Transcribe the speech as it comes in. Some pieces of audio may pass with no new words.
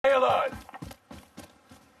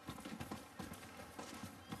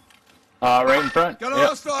Right in front. Got a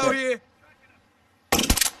hostile here.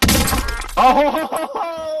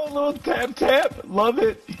 Oh, little tap tap. Love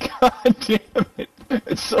it. God damn it.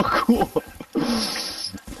 It's so cool.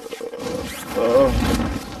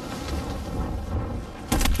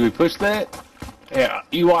 Should we push that? Yeah,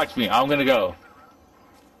 you watch me. I'm gonna go.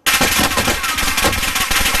 I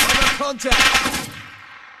got contact.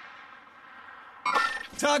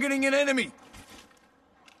 Targeting an enemy.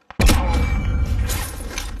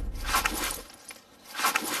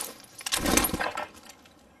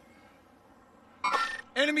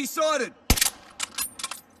 Enemy sighted.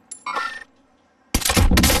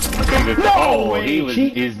 Okay, good. No oh, way,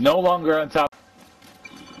 he's no longer on top.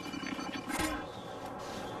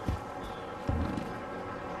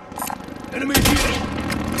 Enemy here.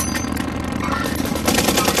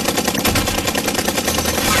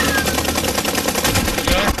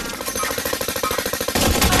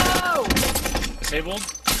 No! Disabled.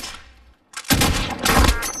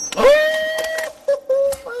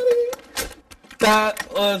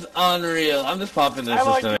 That was unreal. I'm just popping this.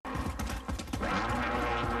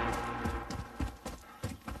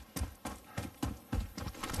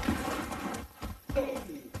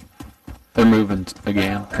 They're moving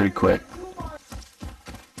again pretty quick.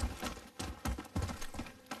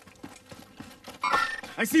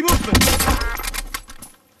 I see movement.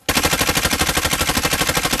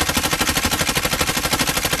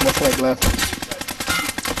 Left leg left.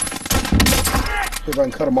 See if I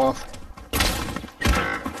can cut him off.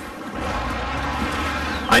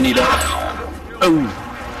 I need a... Oh!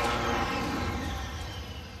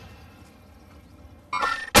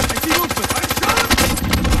 I see movement. I shot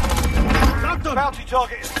him. Got them. Bounty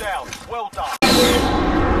target is down. Well done.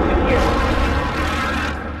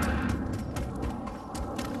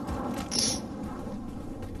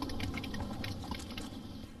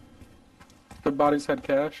 The bodies had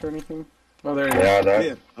cash or anything? Oh, there you go. Yeah, that,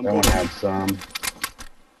 Yeah, that one had some.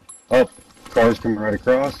 Oh, cars coming right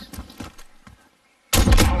across.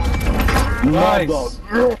 Nice!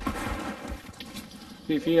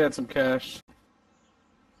 See if he had some cash.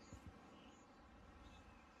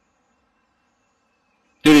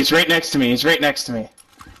 Dude, he's right next to me. He's right next to me.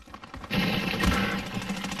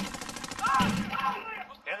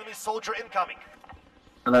 Enemy soldier incoming.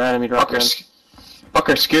 Another enemy dropped in.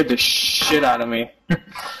 Fucker scared the shit out of me.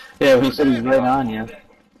 Yeah, he said he's right on you.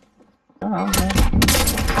 Oh, okay.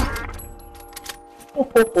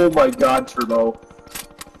 Oh my god, Turbo.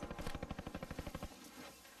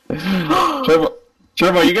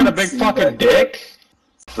 Turbo, you got a big fucking dick?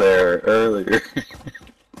 There earlier.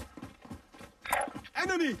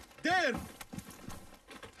 Enemy there.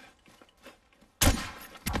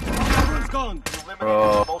 Everyone's gone. You eliminated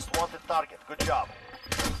the most wanted target. Good job.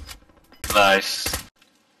 Nice.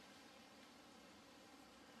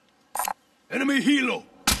 Enemy helo.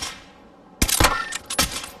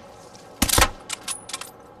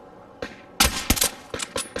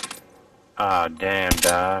 Ah, damn,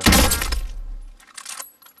 dog.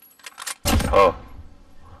 Oh.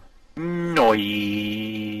 Noise.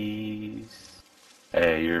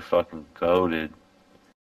 Hey, you're fucking goated.